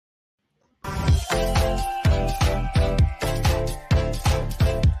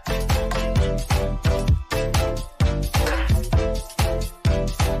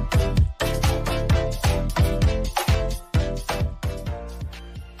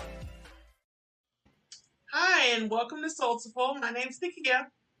and welcome to Soulful. My name's Nikia.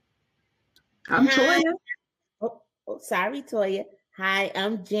 I'm Hi. Toya. Sorry, Toya. Hi,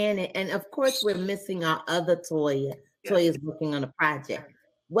 I'm Janet. And of course, we're missing our other Toya. Yes. Toya's working on a project.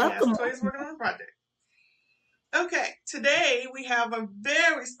 Welcome. Yes, Toya's working on a project. Okay, today we have a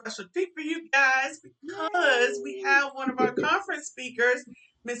very special treat for you guys because we have one of our conference speakers,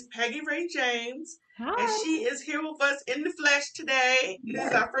 Miss Peggy Ray James. Hi. And she is here with us in the flesh today. It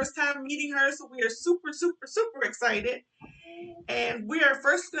is our first time meeting her, so we are super, super, super excited. And we are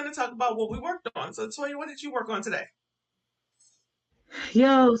first going to talk about what we worked on. So, Toya, what did you work on today?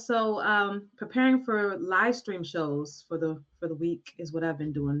 So preparing for live stream shows for the week is what I've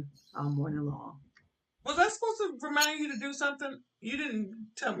been doing all morning long. Was I supposed to remind you to do something? You didn't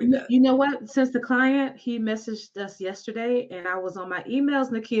tell me that. You know what? Since the client, he messaged us yesterday, and I was on my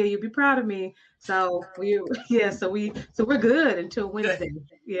emails. Nikia, you'll be proud of me. So we're good until Wednesday. Good.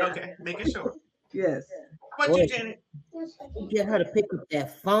 Yeah. Okay, making sure. Yes. How about you, Janet? Get her to pick up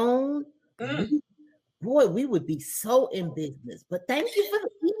that phone. Boy, we would be so in business. But thank you for the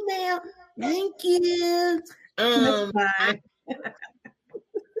email. Thank you.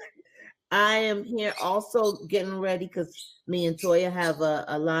 I am here also getting ready because me and Toya have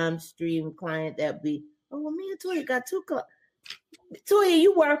a live stream client that me and Toya got two clients. Toya,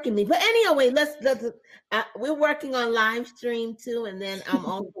 you working me. But anyway, we're working on live stream too. And then I'm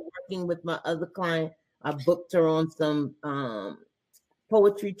also working with my other client. I booked her on some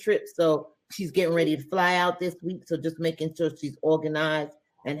poetry trips. So she's getting ready to fly out this week. So just making sure she's organized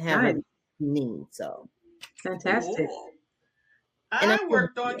and have what she needs. So fantastic. Cool. I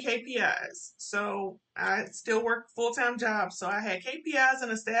worked on KPIs. So I still work full-time jobs. So I had KPIs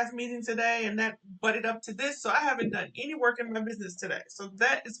and a staff meeting today, and that butted up to this. So I haven't done any work in my business today. So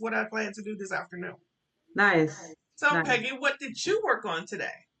that is what I plan to do this afternoon. Nice. So Peggy, what did you work on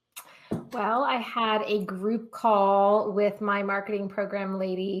today? Well, I had a group call with my marketing program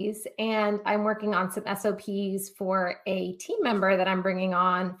ladies, and I'm working on some SOPs for a team member that I'm bringing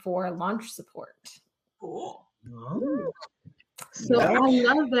on for launch support. Cool. Oh. So I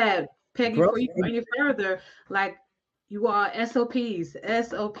love that, Peggy. Before you go any further, like you are SOPs,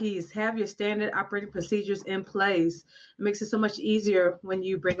 have your standard operating procedures in place. It makes it so much easier when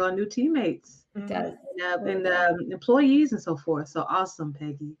you bring on new teammates. It does. And employees and so forth. So awesome,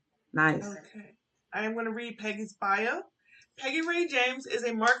 Peggy. Nice. Okay. I am going to read Peggy's bio. Peggy Ray James is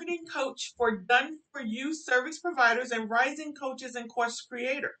a marketing coach for done-for-you service providers and rising coaches and course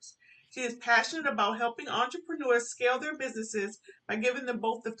creators. She is passionate about helping entrepreneurs scale their businesses by giving them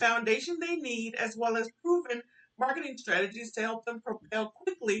both the foundation they need as well as proven marketing strategies to help them propel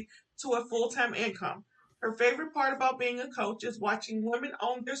quickly to a full-time income. Her favorite part about being a coach is watching women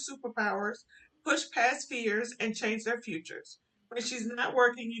own their superpowers, push past fears, and change their futures. When she's not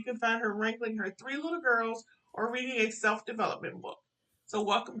working, you can find her wrangling her 3 little girls or reading a self-development book. So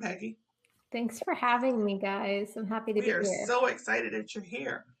welcome, Peggy. Thanks for having me, guys. I'm happy to be here. We are so excited that you're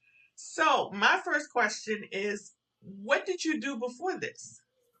here. So my first question is, what did you do before this?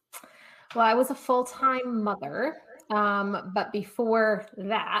 Well, I was a full-time mother, but before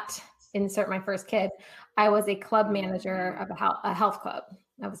that, insert my first kid, I was a club manager of a health club.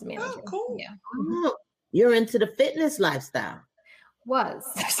 I was a manager. Oh, cool. Yeah. Oh, you're into the fitness lifestyle. Was.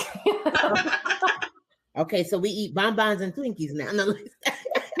 Okay, so we eat bonbons and Twinkies now. No,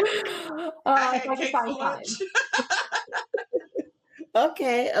 I had cake for lunch.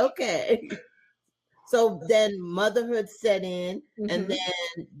 Okay. So then motherhood set in, and then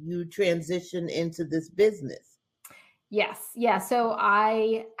you transition into this business. Yes. Yeah. So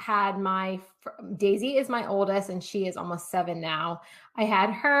I had Daisy is my oldest, and she is almost 7 now. I had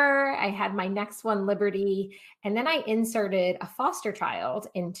her, I had my next one, Liberty, and then I inserted a foster child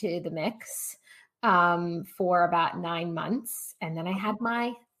into the mix for about 9 months. And then I had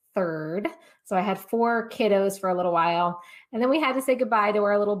my third. So I had 4 kiddos for a little while. And then we had to say goodbye to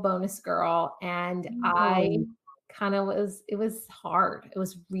our little bonus girl. And it was hard. It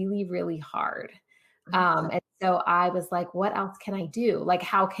was really, really hard. And so I was like, what else can I do? Like,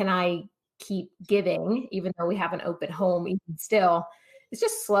 how can I keep giving, even though we have an open home, even still? It's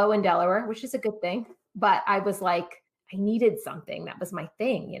just slow in Delaware, which is a good thing. But I was like, I needed something. That was my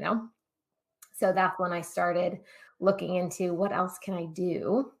thing, So that's when I started looking into what else can I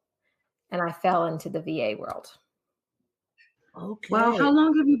do? And I fell into the VA world. Okay. Well, how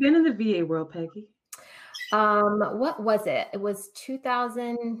long have you been in the VA world, Peggy? What was it? It was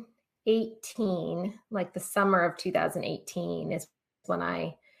 2018, like the summer of 2018 is when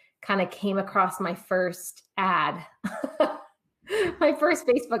I kind of came across my first ad, my first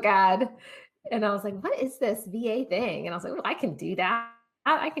Facebook ad. And I was like, what is this VA thing? And I was like, well, I can do that.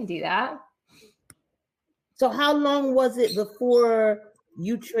 I can do that. So how long was it before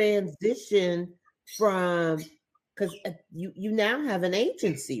you transitioned from, because you now have an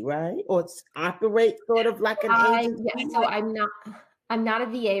agency, right? Or it's operate sort of like an agency? Yeah, so I'm not a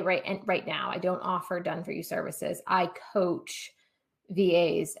VA right now. I don't offer done for you services. I coach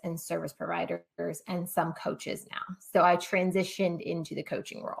VAs and service providers and some coaches now. So I transitioned into the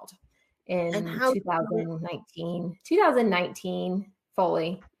coaching world in 2019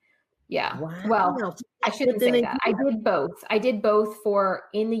 fully. Yeah. Wow. Well, I shouldn't say that. I did both. I did both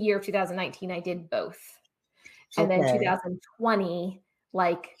in the year of 2019. I did both. And then 2020,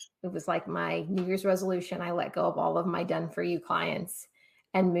 like it was like my New Year's resolution. I let go of all of my done for you clients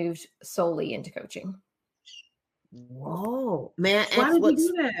and moved solely into coaching. Whoa. May I ask why did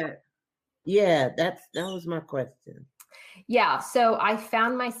you do that? Yeah, that was my question. Yeah. So I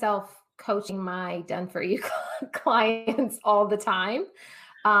found myself coaching my done for you clients all the time.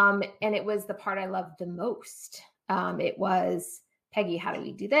 And it was the part I loved the most. It was, Peggy, how do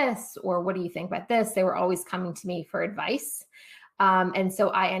we do this? Or what do you think about this? They were always coming to me for advice. And so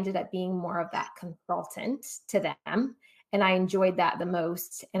I ended up being more of that consultant to them. And I enjoyed that the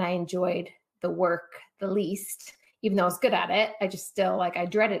most. And I enjoyed the work the least, even though I was good at it. I just still I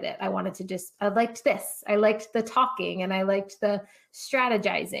dreaded it. I liked this. I liked the talking and I liked the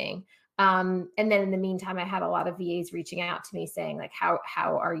strategizing. And then in the meantime, I had a lot of VAs reaching out to me saying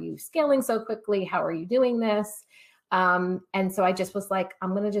how are you scaling so quickly? How are you doing this? And so I just was like,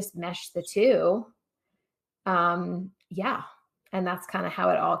 I'm going to just mesh the two. Yeah. And that's kind of how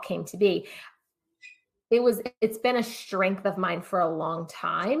it all came to be. It's been a strength of mine for a long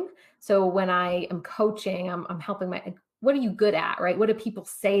time. So when I am coaching, I'm helping what are you good at, right? What do people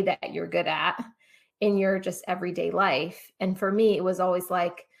say that you're good at in your just everyday life? And for me, it was always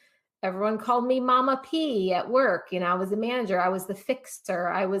everyone called me Mama P at work. I was the manager. I was the fixer.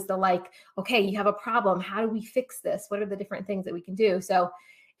 I was the okay, you have a problem. How do we fix this? What are the different things that we can do? So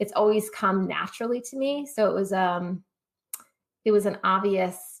it's always come naturally to me. So it was an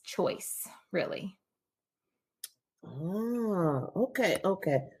obvious choice, really. Oh,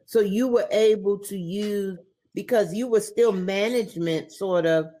 okay. So you were able to use, because you were still management sort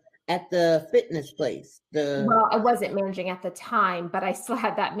of at the fitness place. Well, I wasn't managing at the time, but I still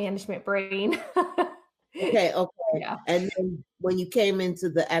had that management brain. Okay. Yeah. And then when you came into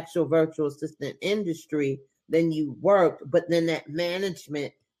the actual virtual assistant industry, then you worked, but then that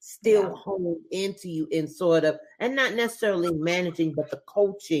management still honed into you in sort of, and not necessarily managing, but the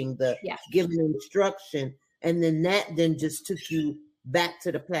coaching, the giving instruction. And then that then just took you back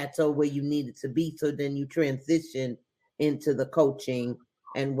to the plateau where you needed to be. So then you transitioned into the coaching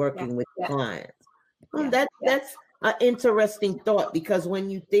and working with clients. That's an interesting thought, because when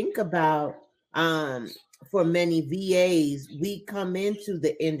you think about, for many VAs, we come into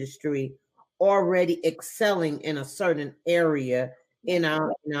the industry already excelling in a certain area in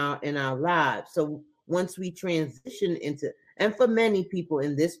our lives. So once we transition into, and for many people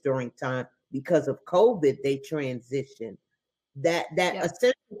in this during time, because of COVID, they transition. That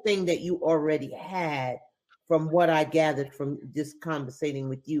essential thing that you already had, from what I gathered from just conversating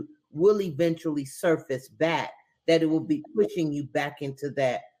with you, will eventually surface back, that it will be pushing you back into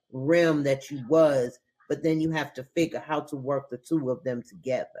that realm that you was, but then you have to figure how to work the two of them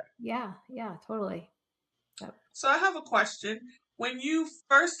together. Yeah, totally. Yep. So I have a question. When you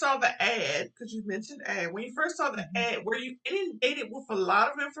first saw the ad, because you mentioned ad, when you first saw the ad, were you inundated with a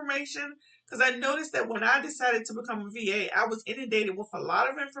lot of information? Because I noticed that when I decided to become a VA, I was inundated with a lot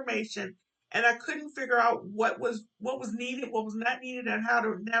of information, and I couldn't figure out what was needed, what was not needed, and how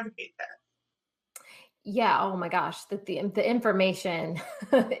to navigate that. Yeah. Oh my gosh. The information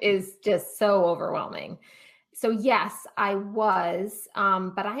is just so overwhelming. So yes, I was,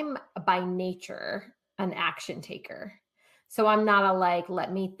 but I'm by nature an action taker. So I'm not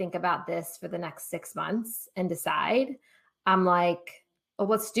let me think about this for the next 6 months and decide. I'm oh,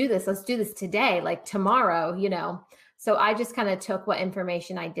 let's do this. Let's do this today, tomorrow, So I just kind of took what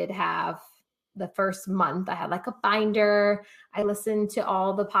information I did have the first month. I had a binder. I listened to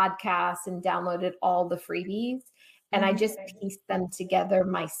all the podcasts and downloaded all the freebies, and I just pieced them together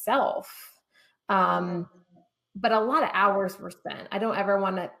myself. But a lot of hours were spent. I don't ever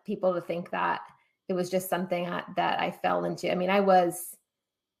want people to think that it was just something that I fell into. I mean, I was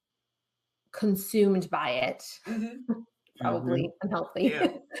consumed by it. Probably unhealthy. Yeah,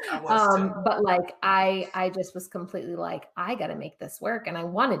 I was too. But I just was completely I got to make this work. And I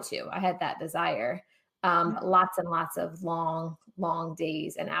wanted to. I had that desire. Lots and lots of long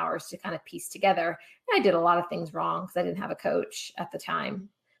days and hours to kind of piece together. And I did a lot of things wrong because I didn't have a coach at the time.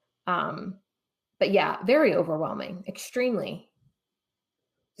 But yeah, very overwhelming, extremely.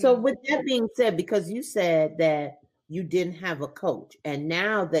 So with that being said, because you said that you didn't have a coach, and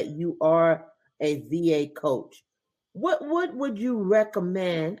now that you are a VA coach, what would you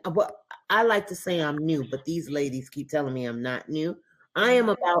recommend? Well, I like to say I'm new, but these ladies keep telling me I'm not new. I am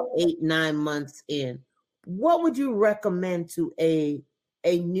about 8-9 months in. What would you recommend to a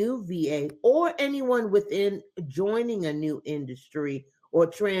new VA or anyone within joining a new industry or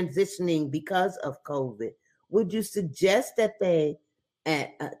transitioning because of COVID? Would you suggest that they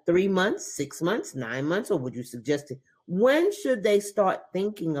at 3 months, 6 months, 9 months, or would you suggest it? When should they start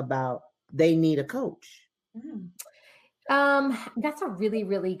thinking about they need a coach? That's a really,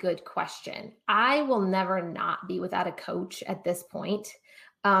 really good question. I will never not be without a coach at this point.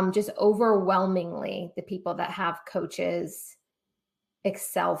 Just overwhelmingly, the people that have coaches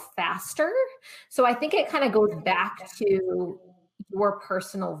excel faster. So I think it kind of goes back to your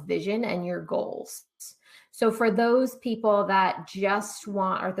personal vision and your goals. So for those people that just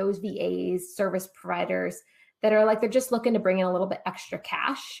want, or those VAs, service providers that are like, they're just looking to bring in a little bit extra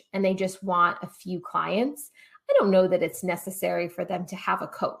cash and they just want a few clients, I don't know that it's necessary for them to have a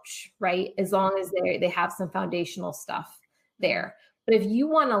coach, right? As long as they have some foundational stuff there. But if you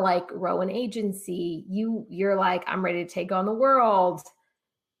want to like grow an agency, you're like, I'm ready to take on the world,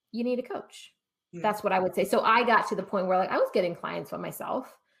 you need a coach. Yeah. That's what I would say. So I got to the point where like I was getting clients by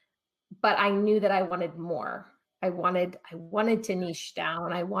myself, but I knew that I wanted more. I wanted to niche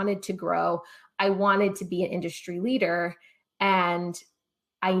down. I wanted to grow. I wanted to be an industry leader, and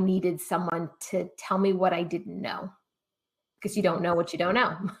I needed someone to tell me what I didn't know, because you don't know what you don't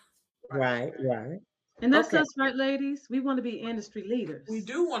know. Right. And that's us, right, ladies? We want to be industry leaders. We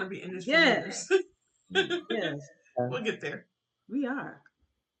do want to be industry leaders. Yes. We'll get there. We are.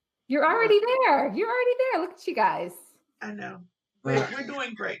 You're already there. Look at you guys. I know. We're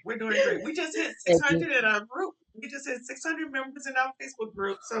doing great. We're doing great. We just hit 600 in our group. We just hit 600 members in our Facebook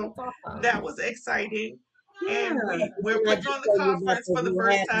group. So that was exciting. Yeah. And we're putting on the conference for the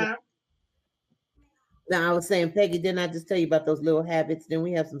first time. Now, I was saying, Peggy, didn't I just tell you about those little habits? Then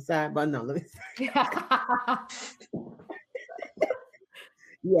we have some sidebar. No, let me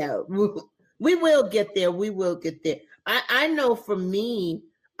Yeah, we will get there. We will get there. I know for me,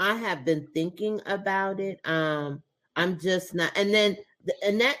 I have been thinking about it. I'm just not, and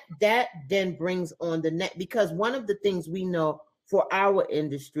that then brings on the net, because one of the things we know for our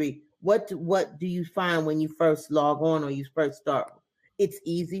industry, what do you find when you first log on or you first start? It's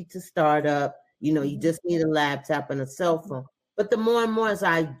easy to start up. You know, you just need a laptop and a cell phone. But the more and more as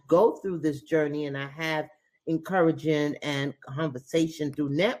I go through this journey and I have encouraging and conversation through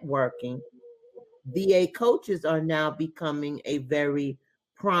networking, VA coaches are now becoming a very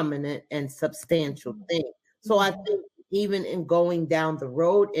prominent and substantial thing. So I think even in going down the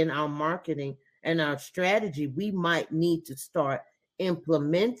road in our marketing and our strategy, we might need to start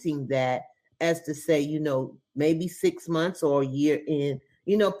implementing that, as to say, you know, maybe 6 months or a year in,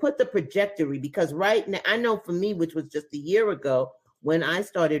 you know, put the trajectory, because right now, I know for me, which was just a year ago, when I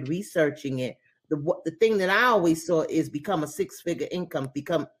started researching it, the thing that I always saw is become a 6-figure income,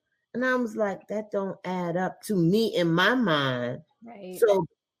 and I was like, that don't add up to me in my mind. Right. So,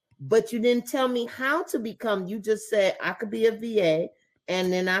 but you didn't tell me how to become, you just said I could be a VA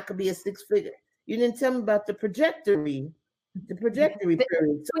and then I could be a 6-figure. You didn't tell me about the trajectory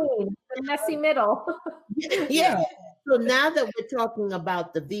period. The messy middle. Yeah. So now that we're talking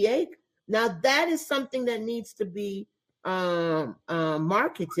about the VA, now that is something that needs to be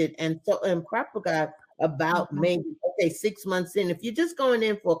marketed and propagated about maybe, 6 months in. If you're just going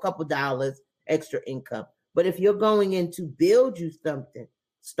in for a couple dollars extra income, but if you're going in to build you something,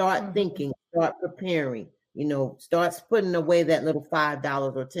 start thinking, start preparing, you know, start putting away that little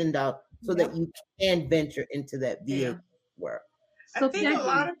 $5 or $10 so that you can venture into that VA work. I think a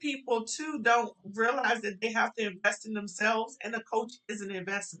lot of people too don't realize that they have to invest in themselves, and a coach is an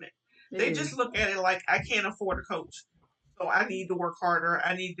investment. They just look at it like, I can't afford a coach, so I need to work harder.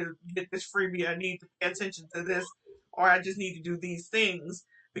 I need to get this freebie. I need to pay attention to this, or I just need to do these things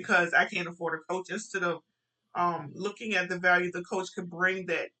because I can't afford a coach, instead of looking at the value the coach could bring,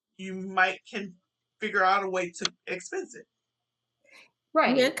 that you can figure out a way to expense it.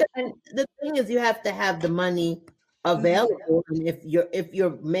 Right. Yeah, and the thing is, you have to have the money available. And if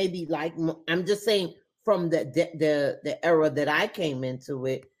you're maybe like, I'm just saying, from the era that I came into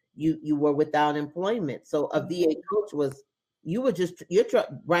it, you were without employment. So a VA coach was,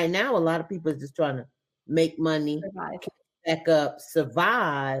 right now, a lot of people are just trying to make money, back up,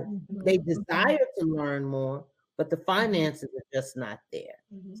 survive. They desire to learn more, but the finances are just not there.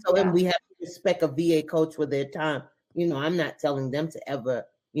 So and we have to respect a VA coach for their time. You know, I'm not telling them to ever,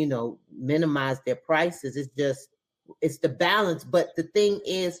 you know, minimize their prices. It's just it's the balance. But the thing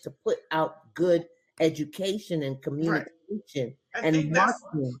is to put out good education and communication and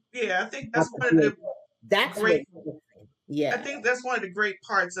marketing. I think that's one of the great. Yeah, I think that's one of the great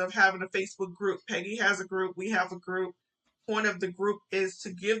parts of having a Facebook group. Peggy has a group. We have a group. Point of the group is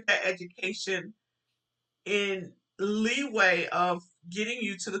to give that education in leeway of getting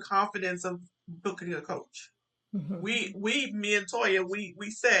you to the confidence of booking a coach. Mm-hmm. Me and Toya, we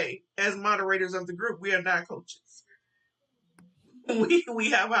say as moderators of the group, we are not coaches.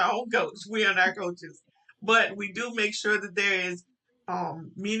 We have our own coach. We are not coaches, but we do make sure that there is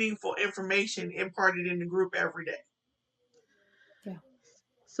meaningful information imparted in the group every day. Yeah.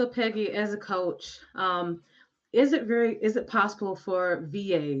 So Peggy, as a coach, is it possible for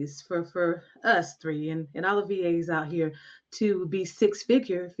VAs, for us three and all the VAs out here to be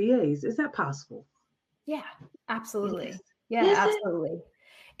 6-figure VAs? Is that possible? Yeah, absolutely. Yes. Yeah, absolutely.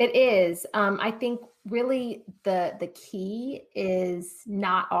 It is. I think really the key is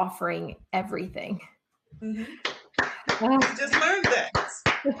not offering everything. Mm-hmm. I just learned that.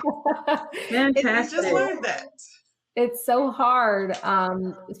 Fantastic. I just learned that. It's so hard,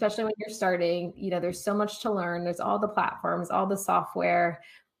 especially when you're starting. There's so much to learn. There's all the platforms, all the software,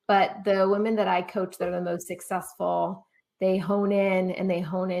 but the women that I coach that are the most successful, they hone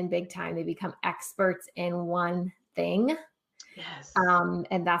in big time. They become experts in one thing. Yes.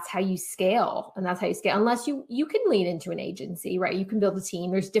 And that's how you scale. Unless you can lean into an agency, right? You can build a team.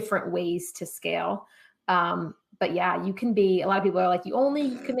 There's different ways to scale. But yeah, you can be, a lot of people are like,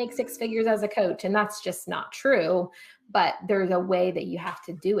 you can make 6 figures as a coach. And that's just not true. But there's a way that you have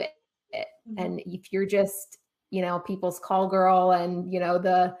to do it. Mm-hmm. And if you're just, people's call girl and,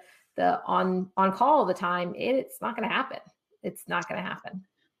 the on call all the time, it's not going to happen. It's not going to happen.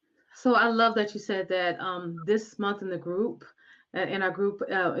 So I love that you said that this month in the group, in our group,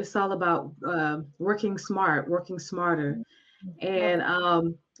 it's all about working smart, working smarter. And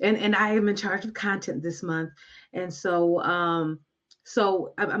I am in charge of content this month. And so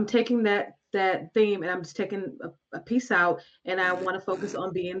I'm taking that theme and I'm just taking a piece out, and I want to focus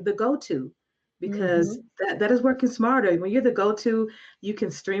on being the go-to, because that is working smarter. When you're the go-to, you can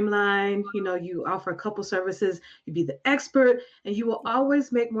streamline, you offer a couple services, you be the expert, and you will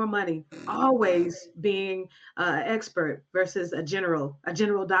always make more money, always being an expert versus a general. A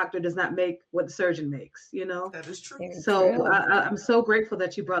general doctor does not make what the surgeon makes, That is true. So I'm so grateful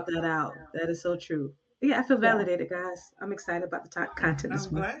that you brought that out. That is so true. Yeah, I feel validated, guys. I'm excited about the content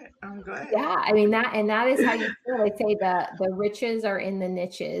this month. I'm glad. Yeah, I mean that is how you feel. I say the riches are in the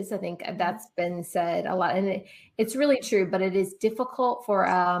niches. I think that's been said a lot, and it's really true. But it is difficult for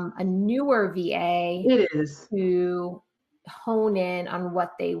a newer VA. It is to hone in on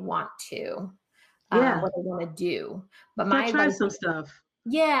what they want to, what they want to do. But try some stuff.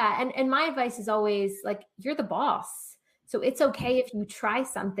 Yeah, and my advice is always like, you're the boss, so it's okay if you try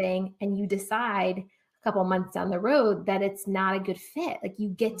something and you decide couple months down the road that it's not a good fit. Like, you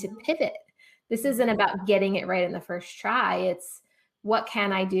get to pivot. This isn't about getting it right in the first try. It's, what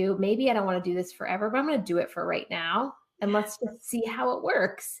can I do? Maybe I don't want to do this forever, but I'm going to do it for right now. And let's just see how it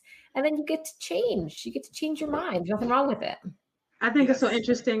works. And then you get to change. You get to change your mind. There's nothing wrong with it. I think it's so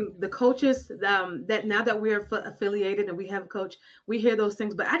interesting. The coaches that now that we're affiliated and we have a coach, we hear those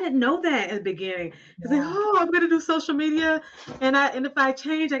things, but I didn't know that in the beginning. It's like, I'm going to do social media. And if I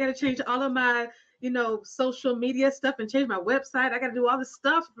change, I got to change all of my social media stuff and change my website. I got to do all this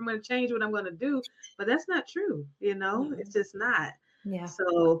stuff if I'm going to change what I'm going to do. But that's not true. It's just not. Yeah.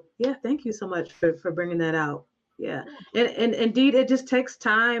 So yeah, thank you so much for bringing that out. Yeah. And indeed, it just takes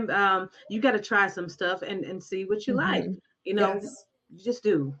time. You got to try some stuff and see what you like. You just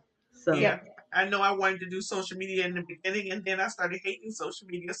do. So yeah, I know I wanted to do social media in the beginning, and then I started hating social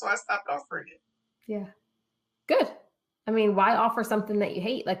media, so I stopped offering it. Yeah. Good. I mean, why offer something that you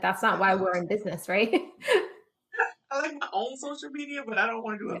hate? Like, that's not why we're in business, right? I like my own social media, but I don't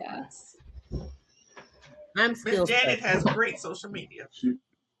want to do it. Yeah. I'm still. Miss Janet has great social media.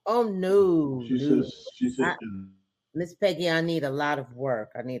 Oh no. She said. Miss Peggy, I need a lot of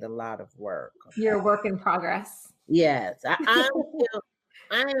work. You're a work in progress. Yes, I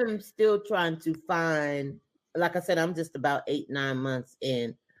am still trying to find. Like I said, I'm just about 8-9 months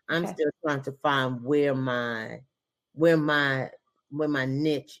in. I'm still trying to find where my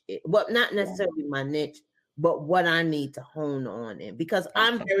niche is. Well, not necessarily my niche, but what I need to hone on in, because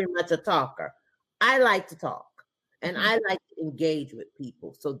I'm very much a talker. I like to talk and I like to engage with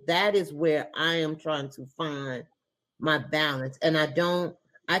people. So that is where I am trying to find my balance. And I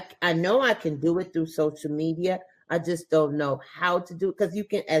know I can do it through social media. I just don't know how to do it, because you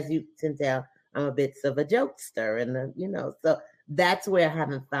can, as you can tell, I'm a bit of a jokester, and so that's where I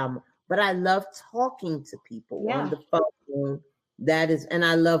haven't found. but I love talking to people on Yeah. the phone. And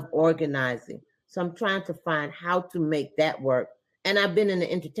I love organizing. So I'm trying to find how to make that work. And I've been in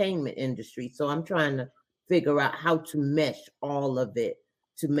the entertainment industry, so I'm trying to figure out how to mesh all of it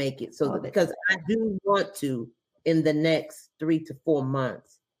to make it so that, because I do want to, in the next 3 to 4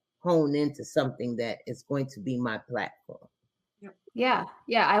 months, hone into something that is going to be my platform. Yeah.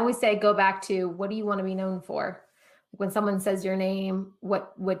 Yeah. I always say, go back to, what do you want to be known for? When someone says your name,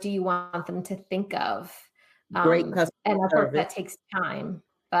 what do you want them to think of? Great customer and of course service. that takes time,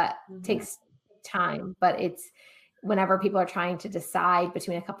 but it's whenever people are trying to decide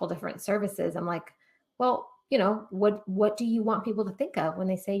between a couple different services, I'm like, well, what do you want people to think of when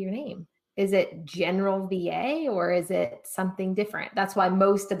they say your name? Is it general VA or is it something different? That's why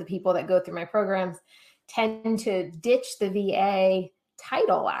most of the people that go through my programs tend to ditch the VA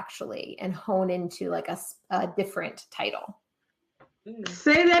title actually and hone into like a different title.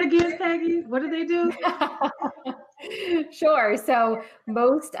 Say that again, Peggy. What do they do? Sure. So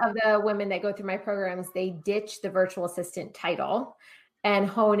most of the women that go through my programs, they ditch the virtual assistant title and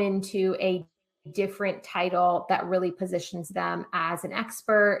hone into a different title that really positions them as an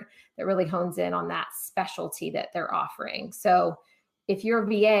expert, that really hones in on that specialty that they're offering. So if you're a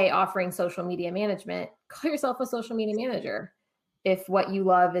VA offering social media management, call yourself a social media manager. If what you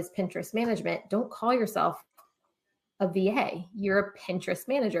love is Pinterest management, don't call yourself a VA. You're a Pinterest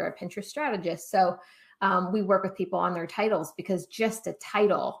manager, a Pinterest strategist. So we work with people on their titles because just a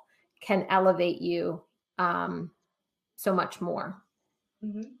title can elevate you so much more.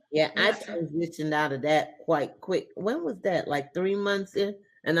 Mm-hmm. Yeah, I transitioned out of that quite quick. When was that? Like 3 months in?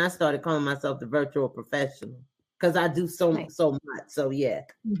 And I started calling myself the virtual professional because I do so much. So yeah,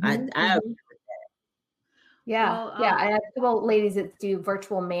 I Yeah. Well, I have couple ladies that do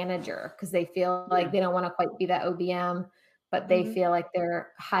virtual manager because they feel like they don't want to quite be that OBM, but they feel like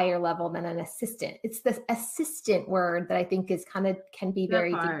they're higher level than an assistant. It's the assistant word that I think is can be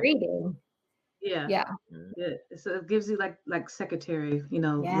very degrading. Yeah. So it gives you like secretary,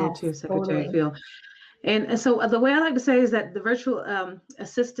 low tier secretary feel. And so the way I like to say is that the virtual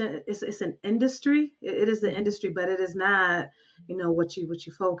assistant is an industry. It is the industry, but it is not, what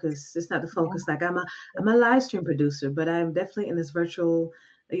you focus. It's not the focus. Like I'm a live stream producer, but I'm definitely in this virtual,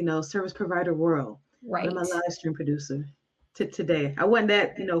 service provider world. Right. I'm a live stream producer today. I wasn't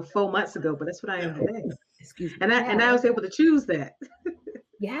that, 4 months ago, but that's what I am today. Excuse me. And I was able to choose that.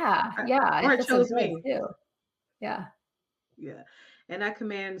 Yeah. Or it chose me. Too. Yeah. Yeah. And I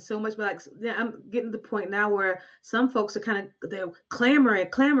command so much, but I'm getting to the point now where some folks are they're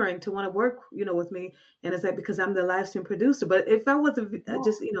clamoring to want to work, with me. And it's like, because I'm the live stream producer. But if I was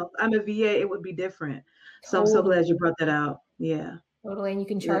I'm a VA, it would be different. So I'm so glad you brought that out. Yeah. Totally. And you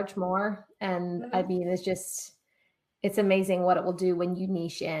can charge more. And I mean, it's amazing what it will do when you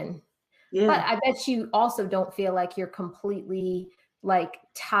niche in. Yeah. But I bet you also don't feel like you're completely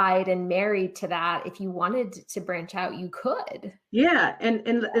tied and married to that. If you wanted to branch out, you could. Yeah.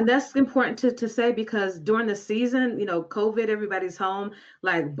 And that's important to say, because during the season, COVID, everybody's home,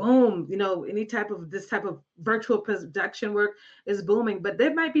 boom, this type of virtual production work is booming, but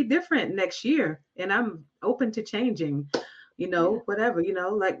they might be different next year. And I'm open to changing, whatever,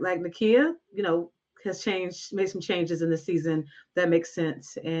 like Nakia, has made some changes in the season that makes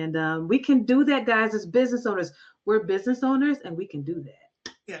sense. And we can do that, guys, as business owners. We're business owners and we can do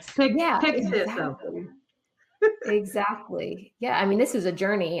that. Yes. Exactly. Exactly. Yeah. I mean, this is a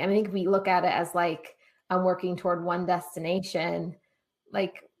journey. I think we look at it as I'm working toward one destination.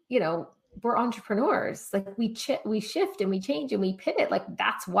 We're entrepreneurs. We shift and we change and we pivot.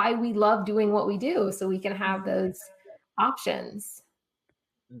 That's why we love doing what we do, so we can have those options.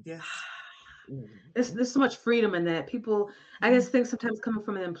 Yeah. There's so much freedom in that. People, I guess, think sometimes coming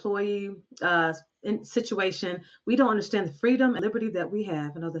from an employee situation, we don't understand the freedom and liberty that we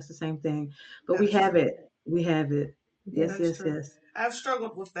have. I know that's the same thing, but we have it. We have it. Yes. I've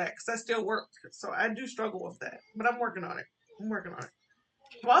struggled with that because I still work, so I do struggle with that. But I'm working on it. I'm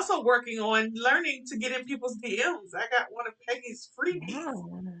also working on learning to get in people's DMs. I got one of Peggy's freebies,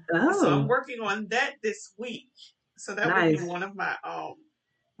 so I'm working on that this week. So that would be one of my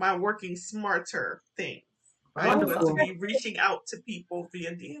my working smarter things. I'm going to be reaching out to people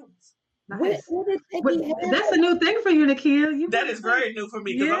via DMs. Nice. That's a new thing for you, Nakia. That is very new for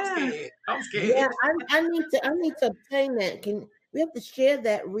me because I'm scared. Yeah, I need to obtain that. We have to share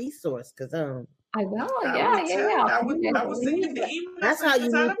that resource because I will. I will send you the email. That's how you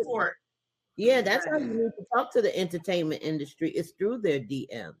sign up for it. Yeah, that's how you need to talk to the entertainment industry. It's through their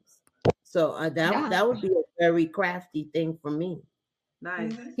DMs. So that would be a very crafty thing for me.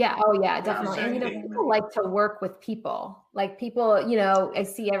 Nice. Mhm. Yeah. Oh, yeah, definitely. And, Same. people like to work with people. Like people, I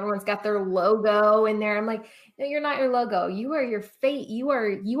see everyone's got their logo in there. I'm like, no, you're not your logo. You are your fate. You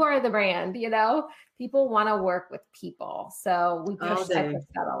are the brand, People want to work with people. So I push that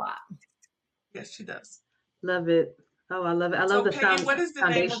a lot. Yes, she does. Love it. Oh, I love it. I So love the Peggy, what is the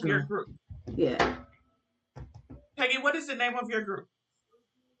name of your foundational. group? Yeah. Peggy, what is the name of your group?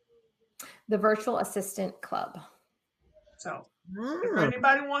 The Virtual Assistant Club. So if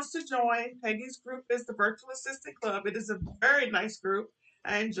anybody wants to join, Peggy's group is the Virtual Assistant Club. It is a very nice group.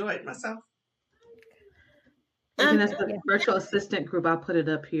 I enjoy it myself. I think that's the virtual assistant group. I'll put it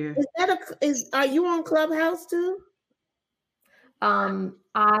up here. Are you on Clubhouse too?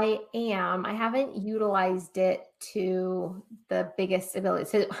 I am. I haven't utilized it to the biggest ability.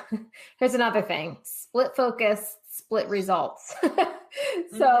 So here's another thing: split focus, split results.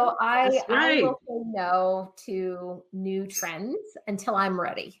 So I will say no to new trends until I'm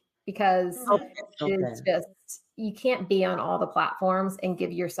ready, because it's just, you can't be on all the platforms and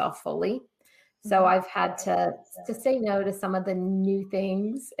give yourself fully. So I've had to say no to some of the new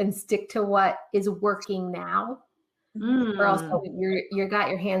things and stick to what is working now. Or else you got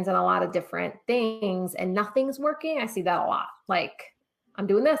your hands on a lot of different things and nothing's working. I see that a lot. Like, I'm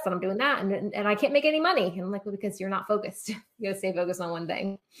doing this and I'm doing that, and I can't make any money. And I'm like, well, because you're not focused. You got to stay focused on one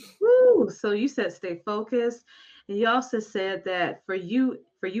thing. Woo! So you said stay focused, and you also said that for you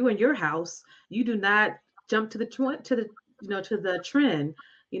and your house, you do not jump to the trend.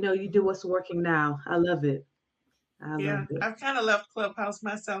 You do what's working now. I love it. Yeah, I've kind of left Clubhouse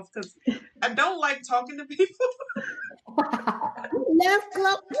myself because I don't like talking to people. You left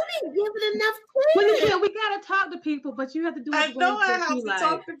Club. You didn't give it enough credit. credit. We gotta talk to people, but you have to do it. I know I have to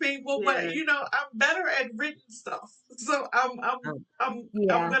talk to people, but I'm better at written stuff, so I'm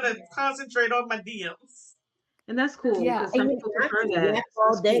gonna concentrate on my DMs. And that's cool. Yeah, some people prefer that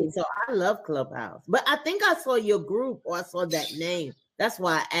all day. So I love Clubhouse, but I think I saw your group or I saw that name. That's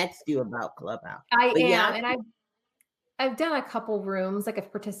why I asked you about Clubhouse. And I've done a couple rooms, like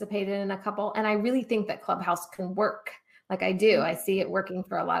I've participated in a couple, and I really think that Clubhouse can work. Like I do. I see it working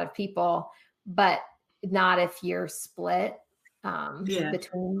for a lot of people, but not if you're split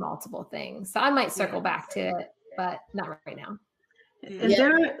between multiple things. So I might circle back to it, but not right now. And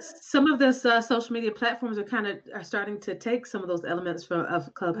there are some of the social media platforms are starting to take some of those elements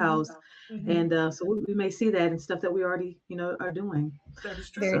of Clubhouse, and so we may see that and stuff that we already are doing. That is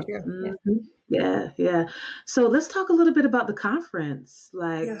true. Very true. Yeah. So let's talk a little bit about the conference.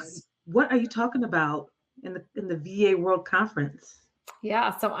 Like, what are you talking about in the VA World Conference?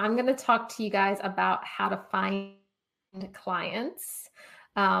 Yeah, so I'm going to talk to you guys about how to find clients.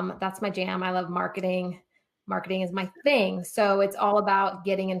 That's my jam. I love marketing. Marketing is my thing. So it's all about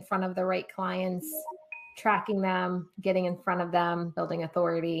getting in front of the right clients, tracking them, getting in front of them, building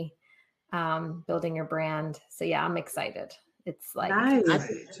authority, building your brand. So yeah, I'm excited. It's like, nice.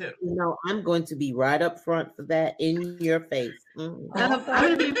 I'm going to be right up front for that in your face. I'm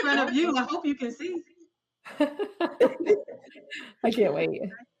going to be in front of you. I hope you can see. I can't wait.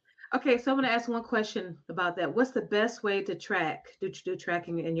 Okay, so I'm going to ask one question about that. What's the best way to do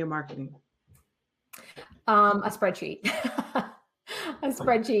tracking in your marketing? A spreadsheet. A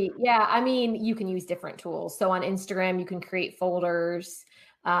spreadsheet. Yeah. I mean, you can use different tools. So on Instagram, you can create folders.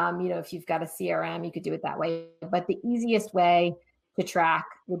 If you've got a CRM, you could do it that way. But the easiest way to track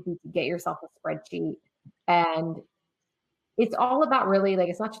would be to get yourself a spreadsheet. And it's all about really, like,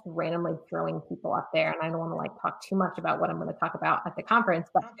 it's not just randomly throwing people up there. And I don't want to talk too much about what I'm going to talk about at the conference,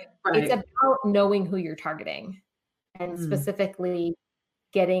 but it's about knowing who you're targeting and specifically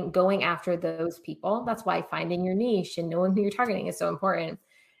going after those people. That's why finding your niche and knowing who you're targeting is so important.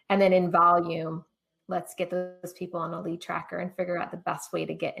 And then in volume, let's get those people on a lead tracker and figure out the best way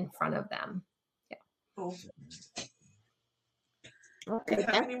to get in front of them. Yeah. Cool. Okay. Do you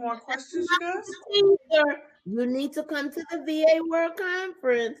have any more questions, guys? You need to come to the VA World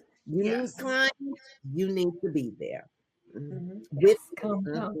Conference. You need clients. You need to be there.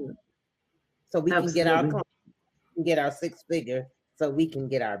 So we can get our clients, get our 6 figure, so we can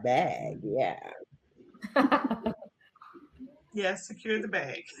get our bag. Yeah. Yes, secure the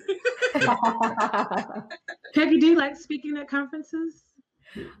bag. Peggy, do you like speaking at conferences?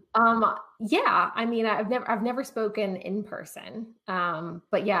 Yeah, I mean, I've never spoken in person.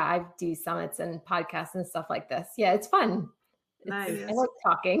 But yeah, I do summits and podcasts and stuff like this. Yeah, it's fun. Nice. I like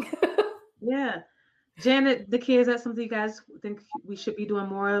talking. Yeah. Janet, is that something you guys think we should be doing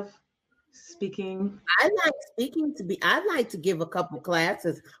more of? Speaking? I like to give a couple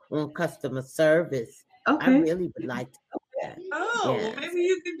classes on customer service. Okay. I really would like to do that. Maybe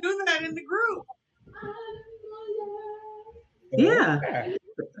you can do that in the group. Yeah. Sure.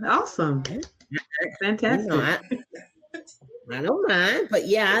 Awesome. Fantastic. You know, I don't mind, but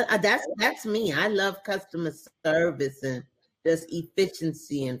yeah, that's me. I love customer service and just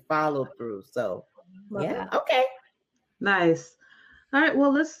efficiency and follow through. So Love yeah, that. okay. Nice. All right.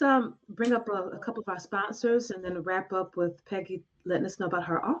 Well, let's bring up a couple of our sponsors and then wrap up with Peggy letting us know about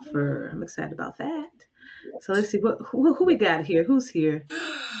her offer. I'm excited about that. So let's see who we got here. Who's here?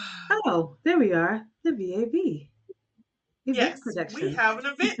 Oh, there we are. The VAV. Event Yes, we production. have an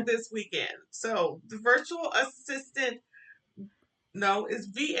event this weekend. So the virtual assistant, no, it's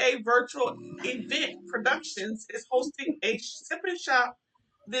VA Virtual Event Productions is hosting a sip and shop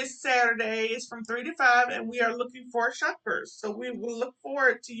this Saturday. It's from 3 to 5, and we are looking for shoppers. So we will look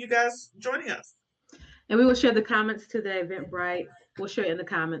forward to you guys joining us. And we will share the comments to the Eventbrite. We'll share it in the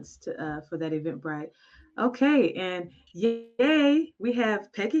comments to for that Eventbrite. Okay, and yay, we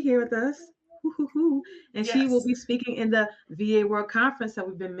have Peggy here with us. Woo-hoo-hoo. And she will Yes. be speaking in the VA World Conference that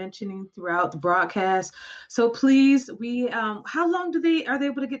we've been mentioning throughout the broadcast. So please, how long are they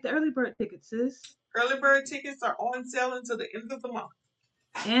able to get the early bird tickets, sis? Early bird tickets are on sale until the end of the month.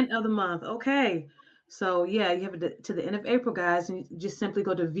 End of the month. Okay. So yeah, you have it to the end of April, guys, and you just simply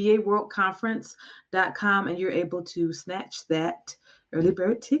go to vaworldconference.com and you're able to snatch that early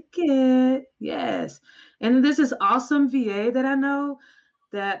bird ticket. Yes. And this is awesome VA that I know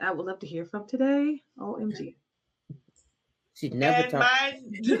that I would love to hear from today. OMG. She'd never And talk.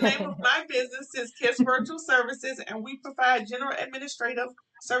 the name of my business is KISS Virtual Services, and we provide general administrative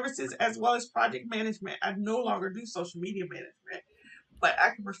services as well as project management. I no longer do social media management, but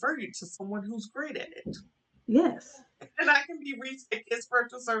I can refer you to someone who's great at it. Yes. And I can be reached at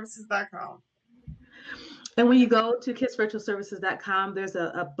kissvirtualservices.com. And when you go to kissvirtualservices.com, there's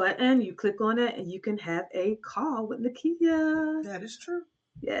a button. You click on it, and you can have a call with Nakia. That is true.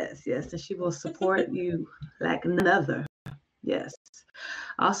 Yes, yes, and she will support you like another. Yes.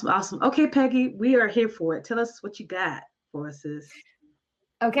 Awesome, awesome. Okay, Peggy, we are here for it. Tell us what you got for us, sis.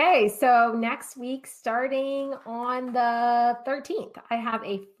 Okay, so next week, starting on the 13th, I have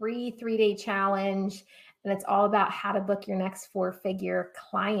a free 3-day challenge, and it's all about how to book your next 4-figure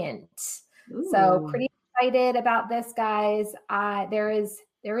client. Ooh. So pretty excited about this, guys. There is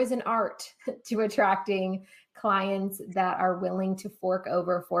an art to attracting clients that are willing to fork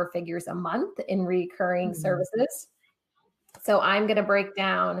over 4 figures a month in recurring services. So I'm going to break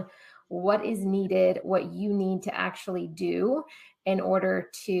down what is needed, what you need to actually do in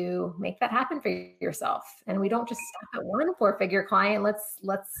order to make that happen for yourself. And we don't just stop at one 4-figure client. Let's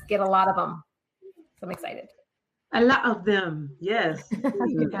get a lot of them. So I'm excited. A lot of them. Yes.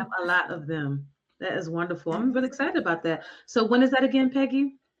 You can have a lot of them. That is wonderful. I'm really excited about that. So when is that again,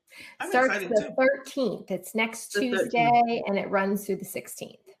 Peggy? Starts the 13th. It's next Tuesday, and it runs through the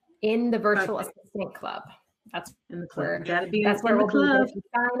 16th in the Virtual Assistant Club. That's in the club. That's where we'll be. If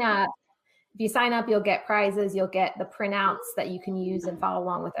you sign up, you'll get prizes. You'll get the printouts that you can use and follow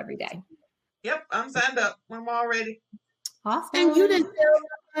along with every day. Yep, I'm signed up. I'm all ready. Awesome. And you didn't tell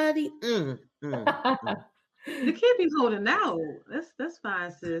nobody. You can't be holding out. That's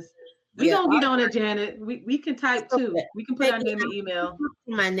fine, sis. We don't get on it, Janet. We can type too. We can put our name in email.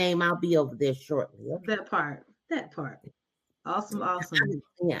 My name, I'll be over there shortly. Okay? That part. Awesome.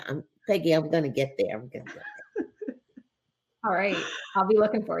 Peggy, I'm gonna get there. All right. I'll be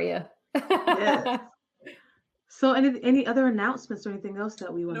looking for you. Yes. So any other announcements or anything else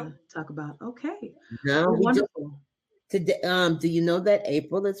that we want to talk about? Okay. No, wonderful. Today, do you know that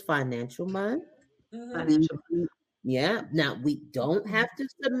April is financial month? Financial. Yeah. Now we don't have to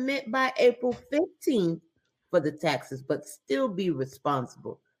submit by April 15th for the taxes, but still be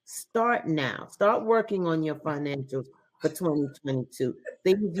responsible. Start now. Start working on your financials for 2022.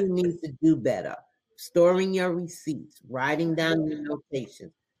 Things you need to do better. Storing your receipts, writing down your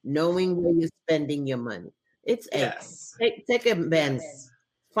notations, knowing where you're spending your money. It's take advantage.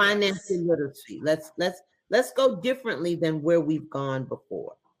 Financial literacy. Let's go differently than where we've gone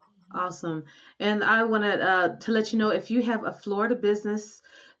before. Awesome. And I wanted to let you know, if you have a Florida business,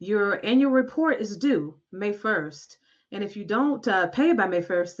 your annual report is due May 1st. And if you don't pay it by May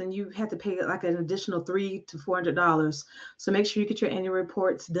 1st, then you have to pay like an additional $300 to $400. So make sure you get your annual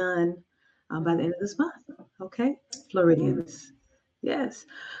reports done by the end of this month. Okay, Floridians. Yes.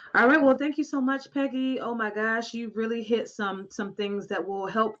 All right. Well, thank you so much, Peggy. Oh my gosh, you really hit some things that will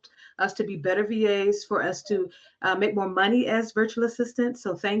help us to be better VAs, for us to make more money as virtual assistants.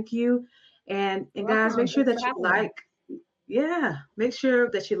 So thank you. And guys, make sure that you make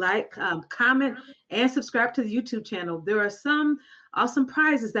sure that you like, comment, and subscribe to the YouTube channel. There are some awesome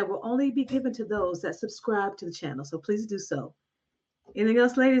prizes that will only be given to those that subscribe to the channel. So please do so. Anything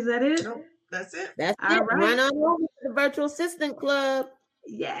else, ladies? Is that it? Nope, that's it. That's all it. Right. Run on over. The Virtual Assistant Club.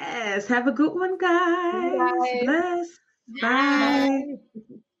 Yes. Have a good one, guys. Bye. Bless. Bye. Bye.